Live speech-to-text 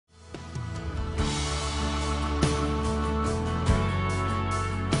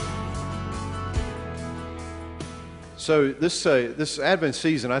This Advent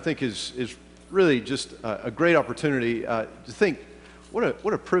season, I think, is really just a great opportunity to think,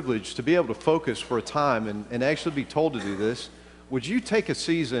 what a privilege to be able to focus for a time and actually be told to do this. Would you take a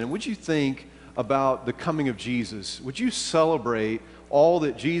season and would you think about the coming of Jesus? Would you celebrate all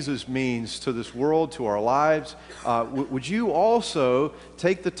that Jesus means to this world, to our lives? Would you also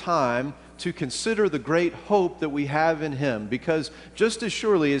take the time to consider the great hope that we have in Him? Because just as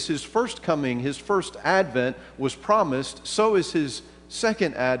surely as His first coming, His first advent was promised, so is His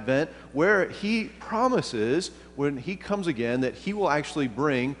second advent, where He promises when He comes again that He will actually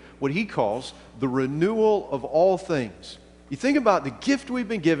bring what He calls the renewal of all things. You think about the gift we've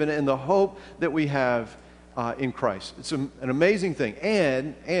been given and the hope that we have in Christ. It's an amazing thing.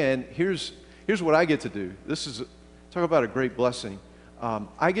 And here's what I get to do. Talk about a great blessing.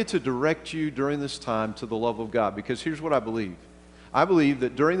 I get to direct you during this time to the love of God, because here's what I believe. I believe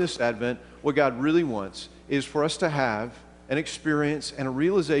that during this Advent, what God really wants is for us to have an experience and a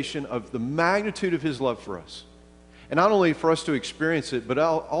realization of the magnitude of His love for us. And not only for us to experience it, but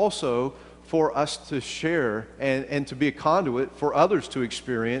also for us to share and to be a conduit for others to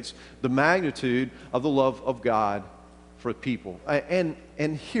experience the magnitude of the love of God for people. And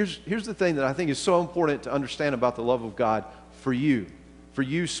here's the thing that I think is so important to understand about the love of God for you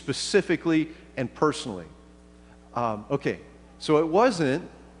specifically and personally. Okay, so it wasn't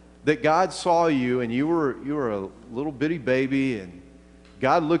that God saw you and you were a little bitty baby and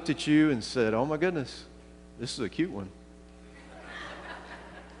God looked at you and said, "Oh my goodness, this is a cute one.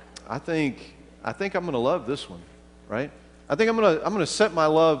 I think I'm going to love this one," right? I think I'm going to set my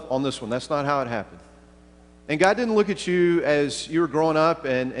love on this one. That's not how it happened. And God didn't look at you as you were growing up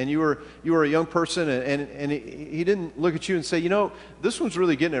and you were a young person and He didn't look at you and say, "You know, this one's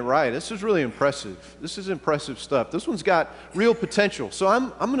really getting it right. This is really impressive. This is impressive stuff. This one's got real potential. So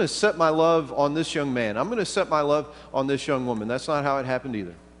I'm going to set my love on this young man. I'm going to set my love on this young woman." That's not how it happened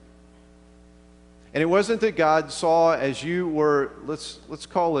either. And it wasn't that God saw as you were, let's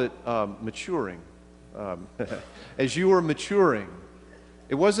call it maturing. As you were maturing,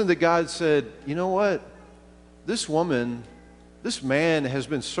 it wasn't that God said, "You know what? This woman, this man has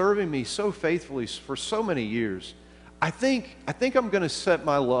been serving me so faithfully for so many years. I think I'm going to set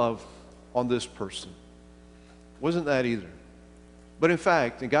my love on this person." Wasn't that either. But in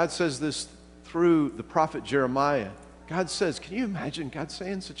fact, and God says this through the prophet Jeremiah, God says, can you imagine God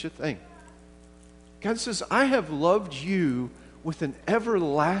saying such a thing? God says, "I have loved you with an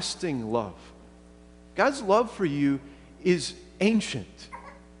everlasting love." God's love for you is ancient.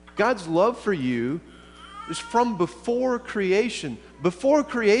 God's love for you is from before creation. Before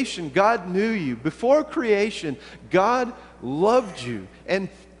creation, God knew you. Before creation, God loved you. And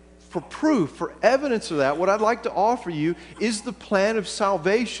for proof, for evidence of that, what I'd like to offer you is the plan of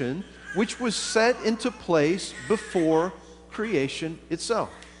salvation, which was set into place before creation itself.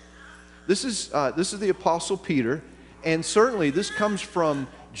 This is the Apostle Peter, and certainly this comes from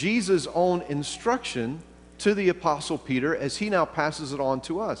Jesus' own instruction to the Apostle Peter as he now passes it on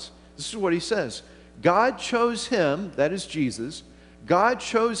to us. This is what he says. God chose him, that is Jesus, God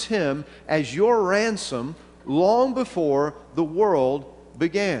chose him as your ransom long before the world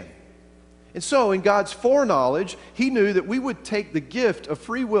began. And so in God's foreknowledge, He knew that we would take the gift of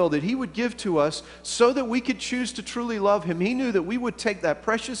free will that He would give to us so that we could choose to truly love Him. He knew that we would take that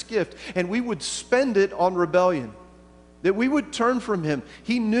precious gift and we would spend it on rebellion, that we would turn from Him.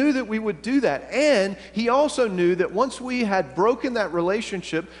 He knew that we would do that. And He also knew that once we had broken that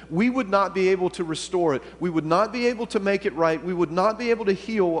relationship, we would not be able to restore it. We would not be able to make it right. We would not be able to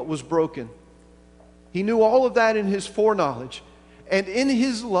heal what was broken. He knew all of that in His foreknowledge. And in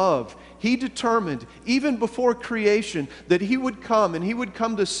His love, He determined, even before creation, that He would come and He would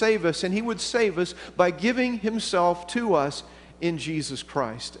come to save us, and He would save us by giving Himself to us in Jesus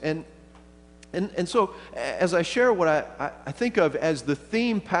Christ. And so, as I share what I think of as the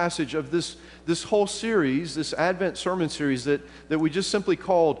theme passage of this whole series, this Advent sermon series that we just simply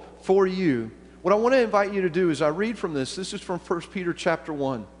called For You, what I want to invite you to do is I read from this. This is from 1 Peter chapter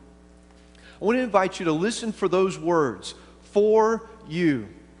 1. I want to invite you to listen for those words, for you.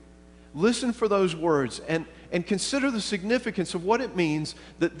 Listen for those words and consider the significance of what it means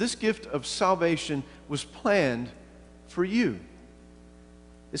that this gift of salvation was planned for you.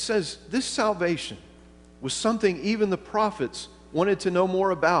 It says this salvation was something even the prophets wanted to know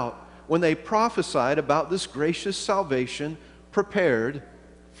more about when they prophesied about this gracious salvation prepared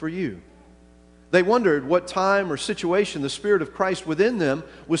for you. They wondered what time or situation the Spirit of Christ within them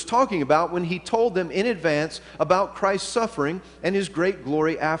was talking about when He told them in advance about Christ's suffering and His great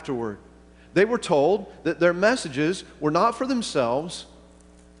glory afterward. They were told that their messages were not for themselves,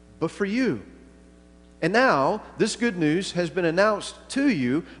 but for you. And now, this good news has been announced to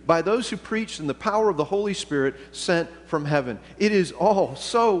you by those who preach in the power of the Holy Spirit sent from heaven. It is all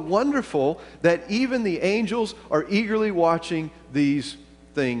so wonderful that even the angels are eagerly watching these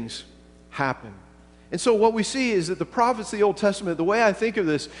things happen. And so what we see is that the prophets of the Old Testament, the way I think of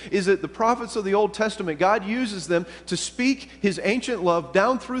this, is that the prophets of the Old Testament, God uses them to speak His ancient love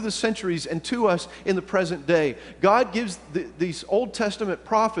down through the centuries and to us in the present day. God gives these Old Testament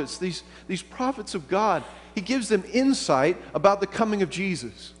prophets, these prophets of God, He gives them insight about the coming of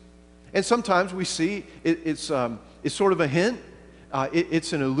Jesus. And sometimes we see it's sort of a hint,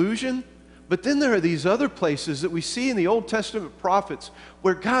 it's an illusion. But then there are these other places that we see in the Old Testament prophets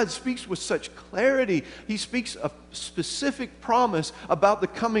where God speaks with such clarity. He speaks a specific promise about the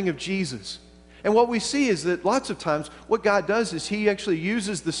coming of Jesus. And what we see is that lots of times what God does is He actually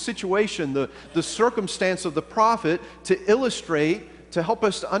uses the situation, the circumstance of the prophet to illustrate, to help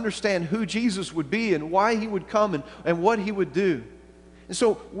us to understand who Jesus would be and why He would come and what He would do. And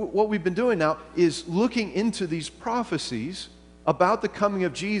so what we've been doing now is looking into these prophecies about the coming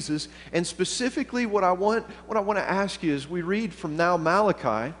of Jesus, and specifically what I want to ask you as we read from now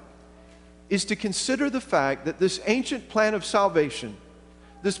Malachi is to consider the fact that this ancient plan of salvation,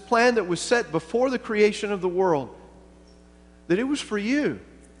 this plan that was set before the creation of the world, that it was for you.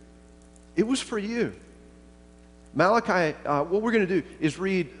 It was for you. Malachi, what we're going to do is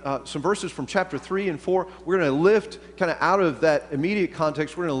read some verses from chapter 3 and 4. We're going to lift kind of out of that immediate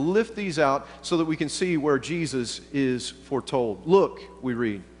context. We're going to lift these out so that we can see where Jesus is foretold. Look, we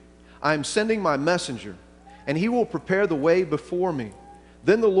read, I am sending my messenger, and he will prepare the way before me.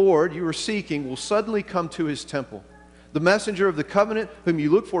 Then the Lord you are seeking will suddenly come to his temple. The messenger of the covenant whom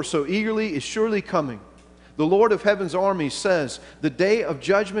you look for so eagerly is surely coming. The Lord of heaven's armies says, the day of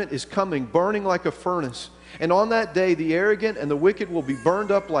judgment is coming, burning like a furnace. And on that day, the arrogant and the wicked will be burned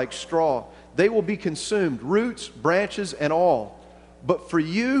up like straw. They will be consumed, roots, branches, and all. But for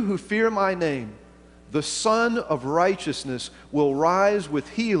you who fear my name, the Son of Righteousness will rise with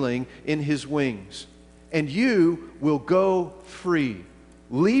healing in his wings. And you will go free,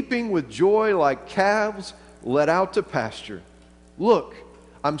 leaping with joy like calves led out to pasture. Look,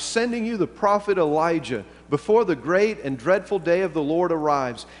 I'm sending you the prophet Elijah before the great and dreadful day of the Lord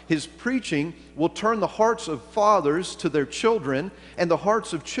arrives. His preaching will turn the hearts of fathers to their children and the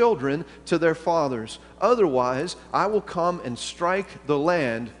hearts of children to their fathers. Otherwise, I will come and strike the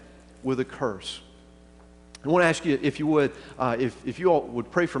land with a curse. I want to ask you, if you would, if you all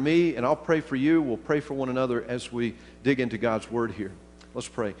would pray for me and I'll pray for you. We'll pray for one another as we dig into God's Word here. Let's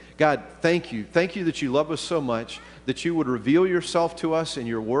pray. God, thank you. Thank you that you love us so much, that you would reveal yourself to us in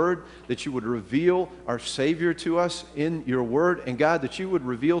your Word, that you would reveal our Savior to us in your Word, and God, that you would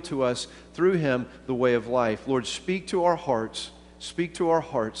reveal to us through him the way of life. Lord, speak to our hearts. Speak to our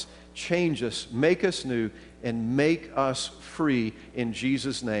hearts. Change us, make us new, and make us free in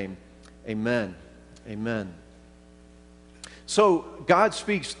Jesus' name. Amen. Amen. So God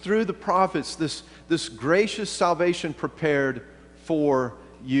speaks through the prophets this gracious salvation prepared for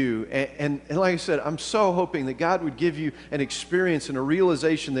you. And like I said, I'm so hoping that God would give you an experience and a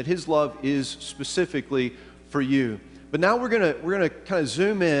realization that his love is specifically for you. But now we're gonna kind of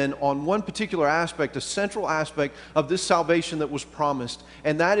zoom in on one particular aspect, a central aspect of this salvation that was promised,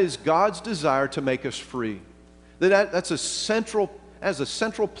 and that is God's desire to make us free. That's a central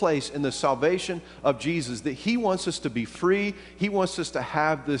place in the salvation of Jesus, that he wants us to be free. He wants us to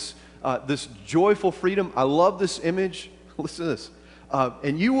have this joyful freedom. I love this image. Listen to this.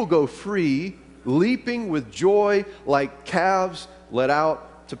 And you will go free, leaping with joy like calves led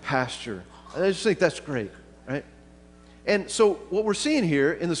out to pasture. I just think that's great, right? And so what we're seeing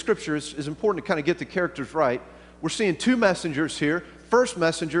here in the scriptures is important to kind of get the characters right. We're seeing two messengers here. First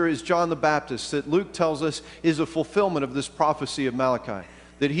messenger is John the Baptist, that Luke tells us is a fulfillment of this prophecy of Malachi,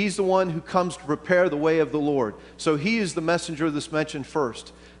 that he's the one who comes to prepare the way of the Lord. So he is the messenger that's mentioned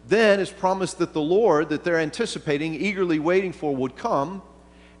first. Then it's promised that the Lord that they're anticipating, eagerly waiting for, would come,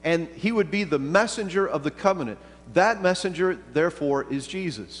 and he would be the messenger of the covenant. That messenger, therefore, is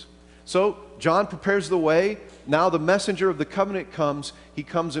Jesus. So John prepares the way. Now the messenger of the covenant comes. He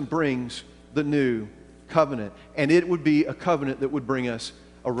comes and brings the new covenant. And it would be a covenant that would bring us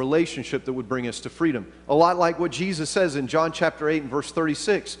a relationship that would bring us to freedom. A lot like what Jesus says in John chapter 8 and verse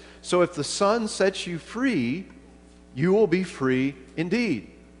 36. So if the Son sets you free, you will be free indeed.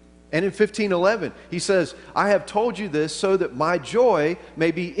 And in 15:11, he says, I have told you this so that my joy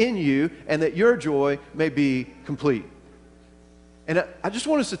may be in you and that your joy may be complete. And I just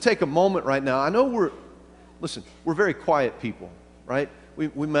want us to take a moment right now. I know we're very quiet people, right?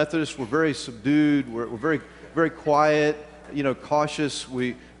 We Methodists, we're very subdued. We're very, very quiet. cautious.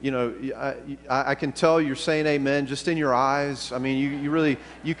 I can tell you're saying amen just in your eyes. I mean,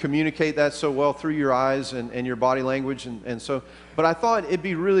 you communicate that so well through your eyes and your body language. And so, but I thought it'd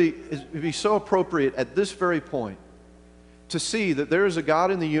be so appropriate at this very point to see that there is a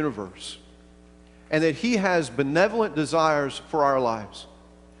God in the universe and that He has benevolent desires for our lives,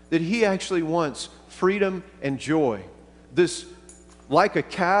 that He actually wants freedom and joy. This, like a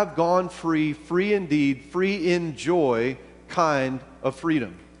calf gone free, free indeed, free in joy kind of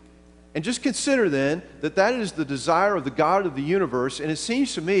freedom. And just consider then that is the desire of the God of the universe, and it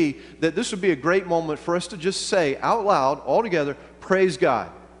seems to me that this would be a great moment for us to just say out loud, all together, praise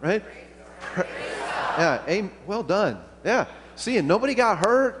God, right? Yeah, amen. Well done. Yeah, see, and nobody got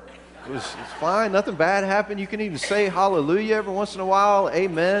hurt. It's fine. Nothing bad happened. You can even say hallelujah every once in a while.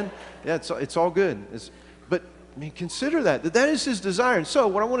 Amen. Yeah, it's all good. But I mean, consider that is His desire. And so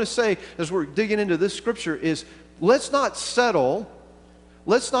what I want to say as we're digging into this scripture is let's not settle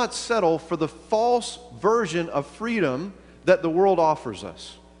for the false version of freedom that the world offers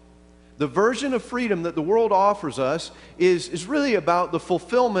us. The version of freedom that the world offers us is really about the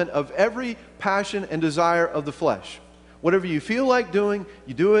fulfillment of every passion and desire of the flesh. Whatever you feel like doing,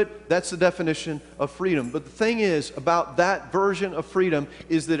 you do it. That's the definition of freedom. But the thing is about that version of freedom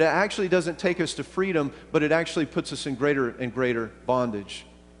is that it actually doesn't take us to freedom, but it actually puts us in greater and greater bondage.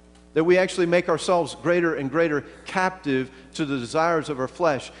 That we actually make ourselves greater and greater captive to the desires of our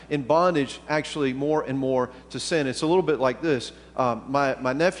flesh, in bondage actually more and more to sin. It's a little bit like this.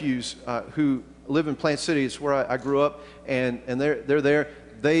 My nephews who live in Plant City, it's where I grew up, and they're there.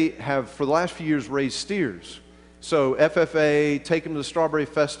 They have, for the last few years, raised steers. So FFA, take them to the Strawberry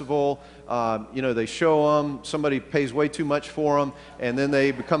Festival, they show them, somebody pays way too much for them, and then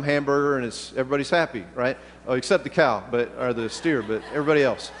they become hamburger, and everybody's happy, right? Oh, except the cow, or the steer, but everybody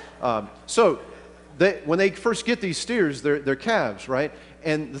else. So when they first get these steers, they're calves, right?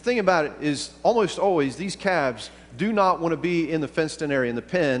 And the thing about it is almost always these calves do not want to be in the fenced-in area, in the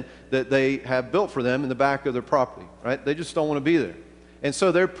pen that they have built for them in the back of their property, right? They just don't want to be there. And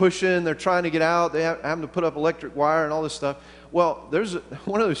so they're pushing, they're trying to get out, they having to put up electric wire and all this stuff. Well, there's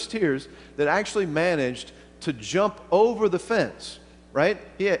one of those steers that actually managed to jump over the fence, right?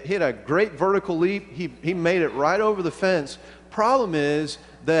 He had a great vertical leap. He made it right over the fence. Problem is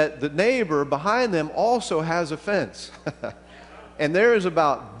that the neighbor behind them also has a fence. And there is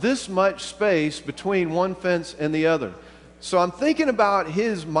about this much space between one fence and the other. So I'm thinking about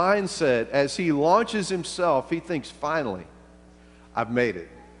his mindset as he launches himself. He thinks, finally, I've made it,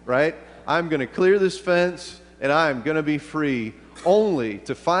 right? I'm going to clear this fence and I'm going to be free, only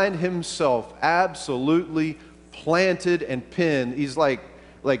to find himself absolutely planted and pinned. He's like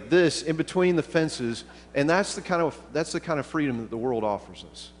this in between the fences, and that's the kind of freedom that the world offers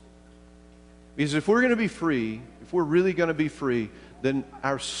us. Because if we're going to be free, if we're really going to be free, then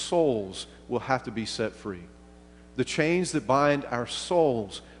our souls will have to be set free. The chains that bind our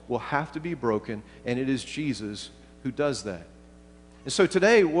souls will have to be broken, and it is Jesus who does that. And so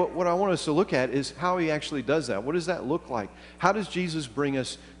today, what I want us to look at is how He actually does that. What does that look like? How does Jesus bring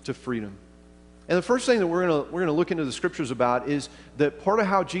us to freedom? And the first thing that we're going to look into the Scriptures about is that part of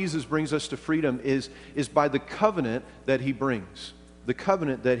how Jesus brings us to freedom is by the covenant that He brings. The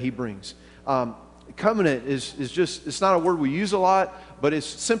covenant that He brings. Covenant is just, it's not a word we use a lot, but it's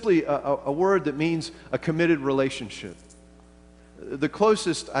simply a word that means a committed relationship. The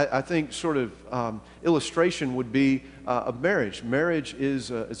closest, I think, sort of illustration would be of marriage. Marriage is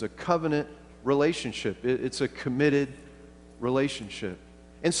a covenant relationship. It's a committed relationship.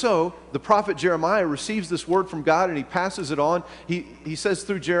 And so the prophet Jeremiah receives this word from God and he passes it on. He says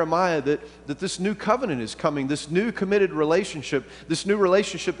through Jeremiah that this new covenant is coming, this new committed relationship, this new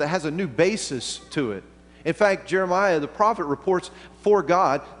relationship that has a new basis to it. In fact, Jeremiah, the prophet, reports for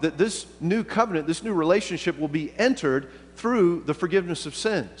God that this new covenant, this new relationship will be entered through the forgiveness of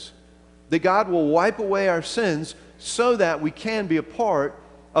sins. That God will wipe away our sins so that we can be a part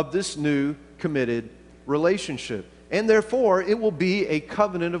of this new committed relationship. And therefore, it will be a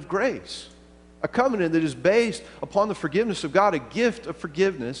covenant of grace. A covenant that is based upon the forgiveness of God, a gift of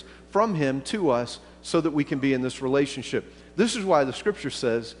forgiveness from Him to us so that we can be in this relationship. This is why the Scripture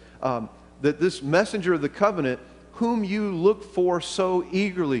says that this messenger of the covenant, whom you look for so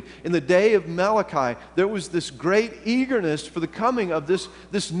eagerly. In the day of Malachi, there was this great eagerness for the coming of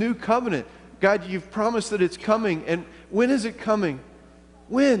this new covenant. God, you've promised that it's coming, and when is it coming?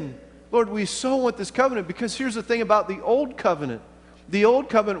 When? Lord, we so want this covenant, because here's the thing about the old covenant. The old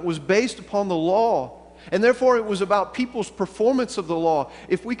covenant was based upon the law. And therefore, it was about people's performance of the law.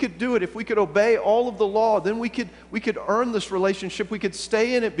 If we could do it, if we could obey all of the law, then we could earn this relationship. We could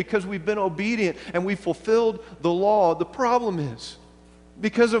stay in it because we've been obedient and we fulfilled the law. The problem is,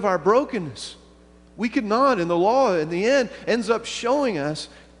 because of our brokenness, we could not. And the law, in the end, ends up showing us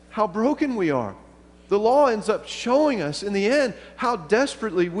how broken we are. The law ends up showing us, in the end, how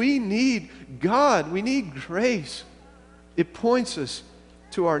desperately we need God. We need grace. It points us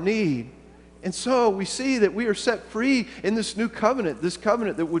to our need. And so we see that we are set free in this new covenant, this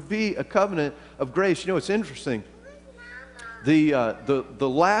covenant that would be a covenant of grace. You know, it's interesting. The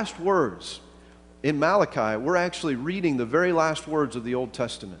last words in Malachi, we're actually reading the very last words of the Old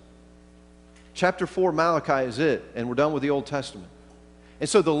Testament. Chapter 4, Malachi is it, and we're done with the Old Testament. And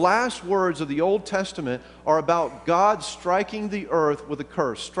so the last words of the Old Testament are about God striking the earth with a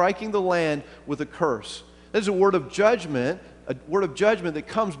curse, striking the land with a curse. There's a word of judgment that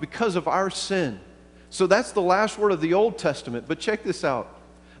comes because of our sin. So that's the last word of the Old Testament. But check this out.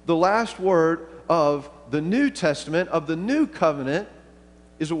 The last word of the New Testament, of the New Covenant,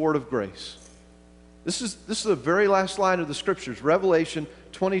 is a word of grace. This is the very last line of the Scriptures, Revelation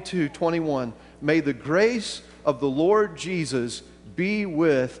 22:21. May the grace of the Lord Jesus be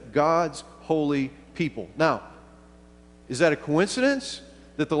with God's holy people. Now, is that a coincidence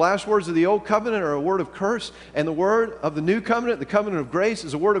that the last words of the Old Covenant are a word of curse and the word of the New Covenant, the covenant of grace,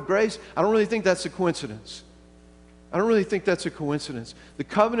 is a word of grace? I don't really think that's a coincidence. I don't really think that's a coincidence. The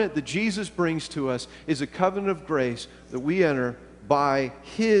covenant that Jesus brings to us is a covenant of grace that we enter by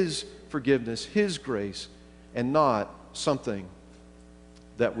His forgiveness, His grace, and not something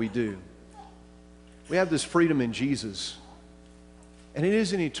that we do. We have this freedom in Jesus, and it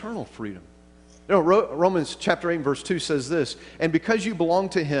is an eternal freedom. You know, Romans chapter 8 verse 2 says this, and because you belong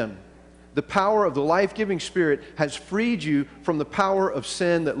to Him, the power of the life-giving Spirit has freed you from the power of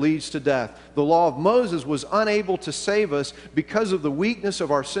sin that leads to death. The law of Moses was unable to save us because of the weakness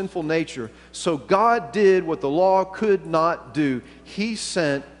of our sinful nature. So God did what the law could not do. He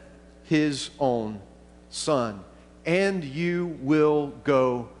sent His own Son, and you will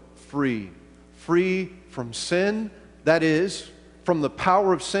go free. Free from sin, that is, from the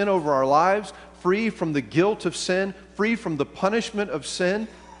power of sin over our lives, free from the guilt of sin, free from the punishment of sin,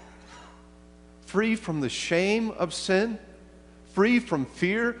 free from the shame of sin, free from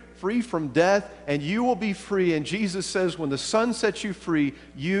fear, free from death, and you will be free. And Jesus says, when the Son sets you free,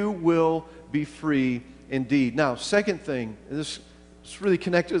 you will be free indeed. Now, second thing, and this is really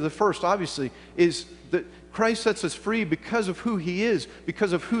connected to the first, obviously, is that Christ sets us free because of who He is,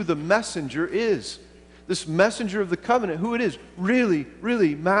 because of who the messenger is. This messenger of the covenant, who it is, really,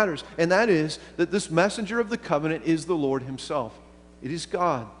 really matters. And that is that this messenger of the covenant is the Lord Himself. It is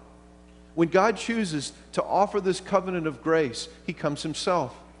God. When God chooses to offer this covenant of grace, He comes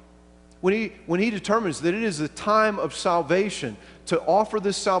Himself. When he determines that it is the time of salvation, to offer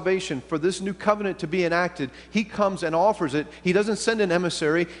this salvation, for this new covenant to be enacted, He comes and offers it. He doesn't send an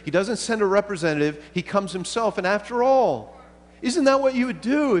emissary. He doesn't send a representative. He comes Himself. And after all, isn't that what you would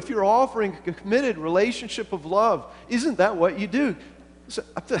do if you're offering a committed relationship of love? Isn't that what you do? So,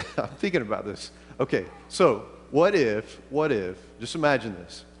 I'm thinking about this. Okay, so what if, just imagine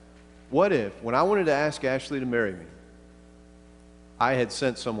this. What if, when I wanted to ask Ashley to marry me, I had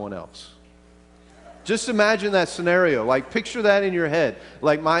sent someone else? Just imagine that scenario. Like, picture that in your head.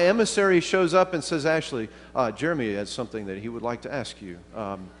 Like, my emissary shows up and says, Ashley, Jeremy has something that he would like to ask you.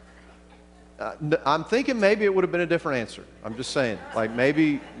 I'm thinking maybe it would have been a different answer. I'm just saying. Like,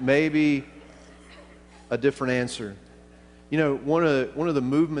 maybe a different answer. You know, one of the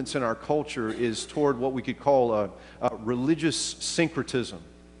movements in our culture is toward what we could call a religious syncretism.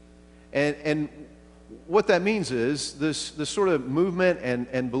 And what that means is this sort of movement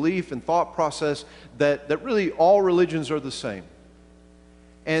and belief and thought process that really all religions are the same.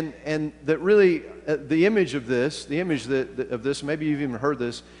 And that really, the image of this, maybe you've even heard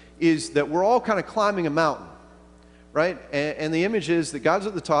this, is that we're all kind of climbing a mountain, right? And the image is that God's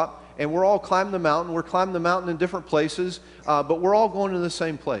at the top, and we're all climbing the mountain. We're climbing the mountain in different places, but we're all going to the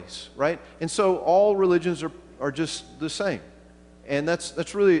same place, right? And so all religions are just the same. And that's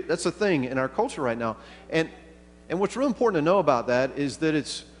a thing in our culture right now. And what's really important to know about that is that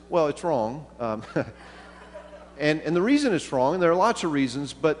it's wrong. And the reason it's wrong, and there are lots of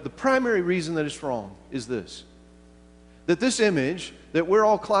reasons, but the primary reason that it's wrong is this. That this image, that we're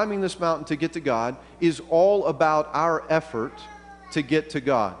all climbing this mountain to get to God, is all about our effort to get to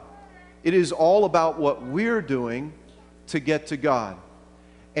God. It is all about what we're doing to get to God.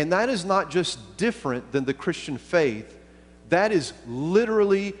 And that is not just different than the Christian faith. That is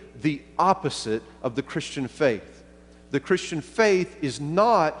literally the opposite of the Christian faith. The Christian faith is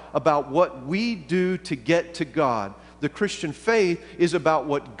not about what we do to get to God. The Christian faith is about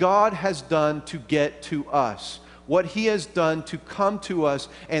what God has done to get to us, what He has done to come to us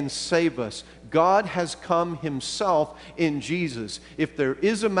and save us. God has come Himself in Jesus. If there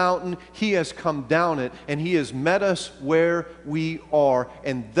is a mountain, He has come down it, and He has met us where we are.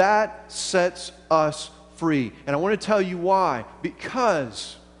 And that sets us free. And I want to tell you why.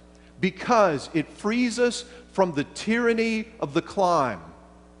 Because it frees us from the tyranny of the climb.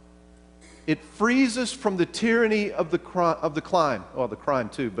 It frees us from the tyranny of the climb. Well, the crime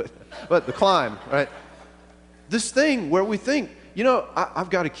too, but the climb, right? This thing where we think, I've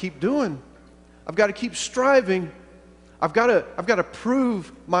got to keep doing. I've got to keep striving. I've got to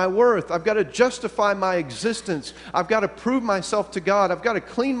prove my worth. I've got to justify my existence. I've got to prove myself to God. I've got to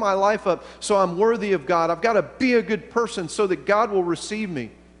clean my life up so I'm worthy of God. I've got to be a good person so that God will receive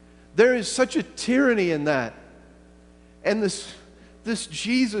me. There is such a tyranny in that. And this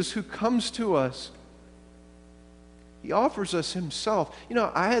Jesus who comes to us, He offers us Himself.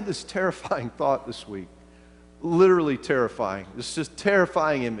 I had this terrifying thought this week. Literally terrifying. It's just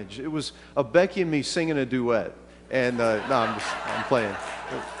terrifying image. It was of Becky and me singing a duet. And no, I'm playing.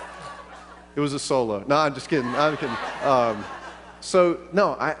 It was a solo. No, I'm just kidding. I'm kidding. I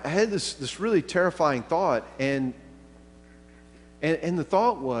had this really terrifying thought, and the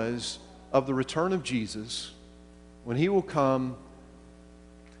thought was of the return of Jesus, when He will come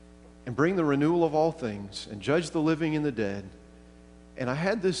and bring the renewal of all things and judge the living and the dead. And I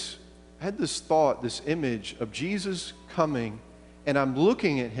had this thought, this image of Jesus coming, and I'm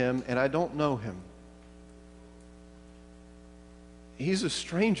looking at Him and I don't know Him. He's a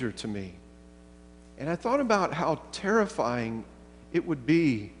stranger to me. And I thought about how terrifying it would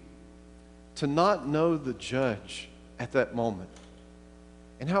be to not know the judge at that moment.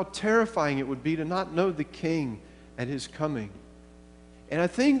 And how terrifying it would be to not know the King at His coming. And I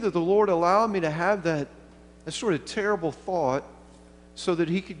think that the Lord allowed me to have that sort of terrible thought so that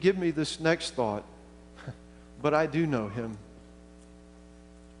He could give me this next thought. But I do know Him.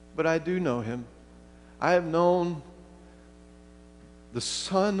 But I do know Him. I have known the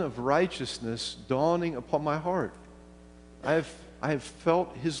Sun of Righteousness dawning upon my heart. I have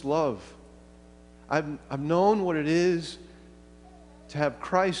felt His love. I've known what it is to have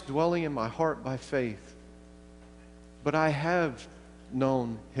Christ dwelling in my heart by faith. But I have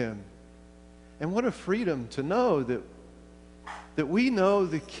known Him. And what a freedom to know that we know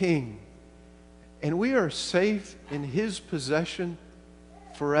the King, and we are safe in His possession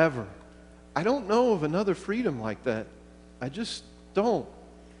forever. I don't know of another freedom like that. I just don't.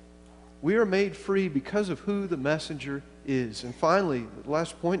 We are made free because of who the messenger is. And finally, the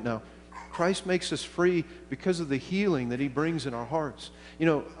last point now, Christ makes us free because of the healing that He brings in our hearts.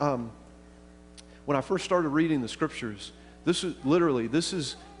 When I first started reading the Scriptures, this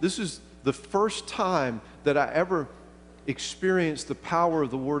is the first time that I ever experienced the power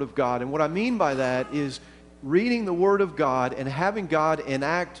of the Word of God. And what I mean by that is reading the Word of God and having God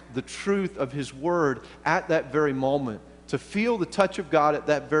enact the truth of His Word at that very moment. To feel the touch of God at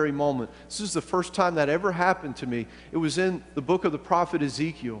that very moment. This is the first time that ever happened to me. It was in the book of the prophet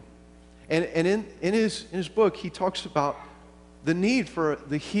Ezekiel. And in his book, he talks about the need for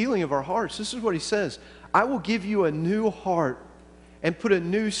the healing of our hearts. This is what he says. I will give you a new heart and put a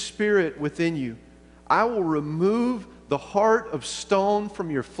new spirit within you. I will remove the heart of stone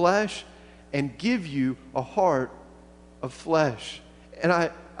from your flesh and give you a heart of flesh. And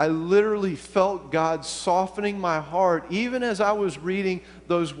I literally felt God softening my heart even as I was reading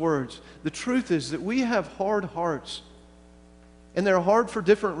those words. The truth is that we have hard hearts. And they're hard for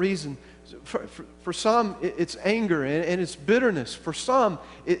different reasons. For some, it's anger and it's bitterness. For some,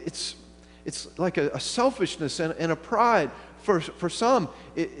 it's like a selfishness and a pride. For some,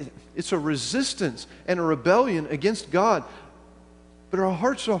 it's a resistance and a rebellion against God. But our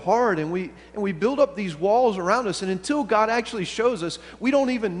hearts are hard, and we build up these walls around us, and until God actually shows us, we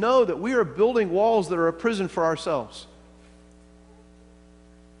don't even know that we are building walls that are a prison for ourselves.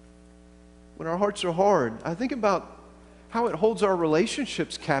 When our hearts are hard, I think about how it holds our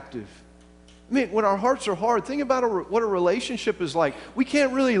relationships captive. I mean, when our hearts are hard, think about what a relationship is like. We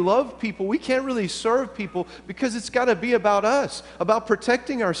can't really love people. We can't really serve people because it's got to be about us, about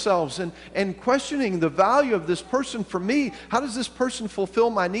protecting ourselves and questioning the value of this person for me. How does this person fulfill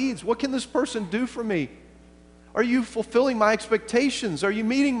my needs? What can this person do for me? Are you fulfilling my expectations? Are you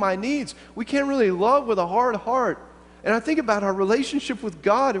meeting my needs? We can't really love with a hard heart. And I think about our relationship with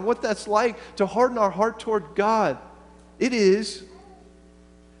God and what that's like to harden our heart toward God. It is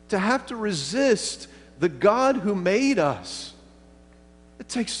to have to resist the God who made us. It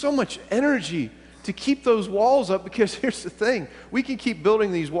takes so much energy to keep those walls up, because here's the thing. We can keep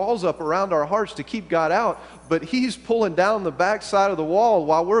building these walls up around our hearts to keep God out, but He's pulling down the back side of the wall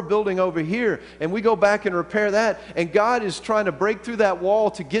while we're building over here, and we go back and repair that, and God is trying to break through that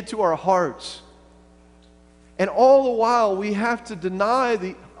wall to get to our hearts. And all the while, we have to deny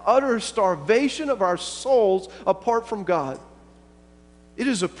the utter starvation of our souls apart from God. It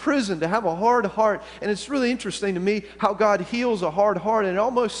is a prison to have a hard heart. And it's really interesting to me how God heals a hard heart. And it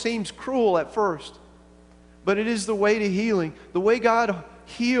almost seems cruel at first. But it is the way to healing. The way God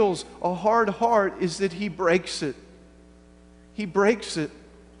heals a hard heart is that He breaks it. He breaks it.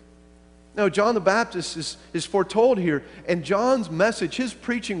 Now, John the Baptist is foretold here. And John's message, his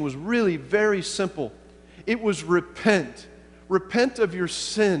preaching was really very simple. It was repent. Repent of your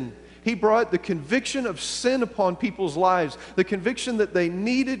sin. He brought the conviction of sin upon people's lives, the conviction that they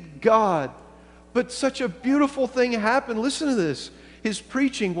needed God. But such a beautiful thing happened. Listen to this. His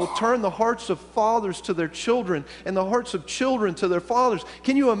preaching will turn the hearts of fathers to their children and the hearts of children to their fathers.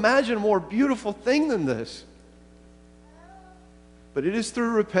 Can you imagine a more beautiful thing than this? But it is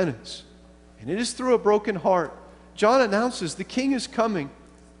through repentance, and it is through a broken heart. John announces the King is coming.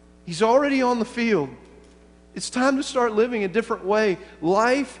 He's already on the field. It's time to start living a different way.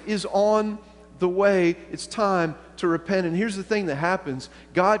 Life is on the way. It's time to repent. And here's the thing that happens.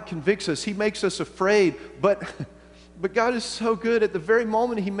 God convicts us. He makes us afraid. But God is so good. At the very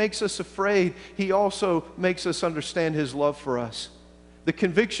moment He makes us afraid, He also makes us understand His love for us. The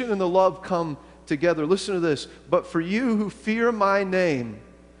conviction and the love come together. Listen to this. But for you who fear my name,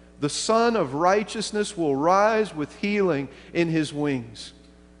 the Son of Righteousness will rise with healing in His wings.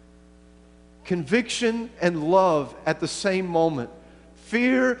 Conviction and love at the same moment.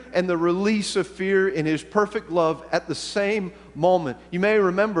 Fear and the release of fear in His perfect love at the same moment. You may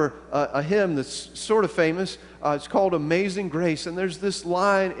remember a hymn that's sort of famous. It's called Amazing Grace. And there's this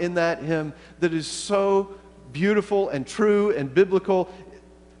line in that hymn that is so beautiful and true and biblical.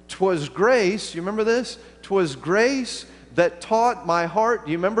 'Twas grace, you remember this? 'Twas grace that taught my heart,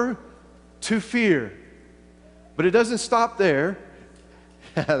 do you remember? To fear. But it doesn't stop there.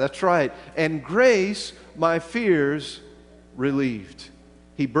 That's right. And grace my fears relieved.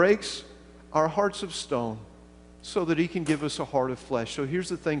 He breaks our hearts of stone so that He can give us a heart of flesh. So here's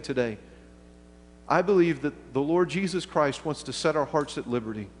the thing today. I believe that the Lord Jesus Christ wants to set our hearts at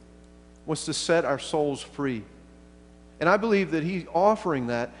liberty, wants to set our souls free. And I believe that He's offering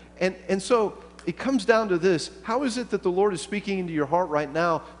that. And so it comes down to this. How is it that the Lord is speaking into your heart right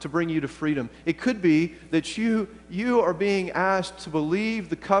now to bring you to freedom? It could be that you are being asked to believe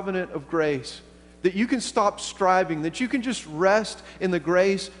the covenant of grace, that you can stop striving, that you can just rest in the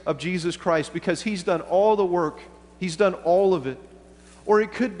grace of Jesus Christ because He's done all the work. He's done all of it. Or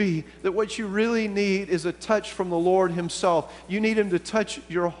it could be that what you really need is a touch from the Lord Himself. You need Him to touch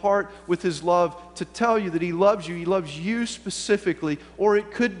your heart with His love, to tell you that He loves you. He loves you specifically. Or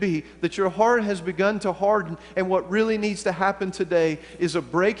it could be that your heart has begun to harden, and what really needs to happen today is a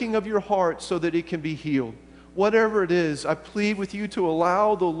breaking of your heart so that it can be healed. Whatever it is, I plead with you to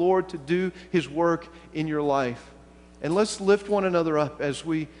allow the Lord to do His work in your life. And let's lift one another up as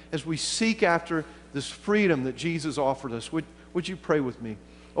we seek after this freedom that Jesus offered us. Would you pray with me?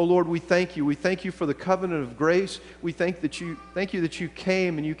 Oh Lord, we thank you. We thank you for the covenant of grace. We thank you that you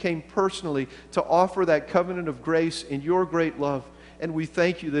came, and you came personally to offer that covenant of grace in your great love. And we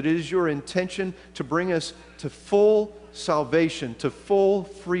thank you that it is your intention to bring us to full salvation, to full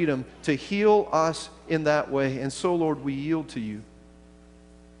freedom, to heal us in that way. And so, Lord, we yield to you.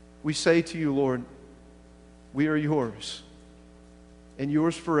 We say to you, Lord, we are yours and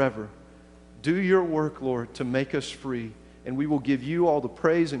yours forever. Do your work, Lord, to make us free. And we will give you all the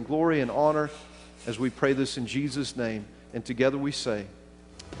praise and glory and honor as we pray this in Jesus' name. And together we say,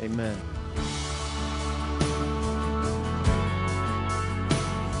 amen.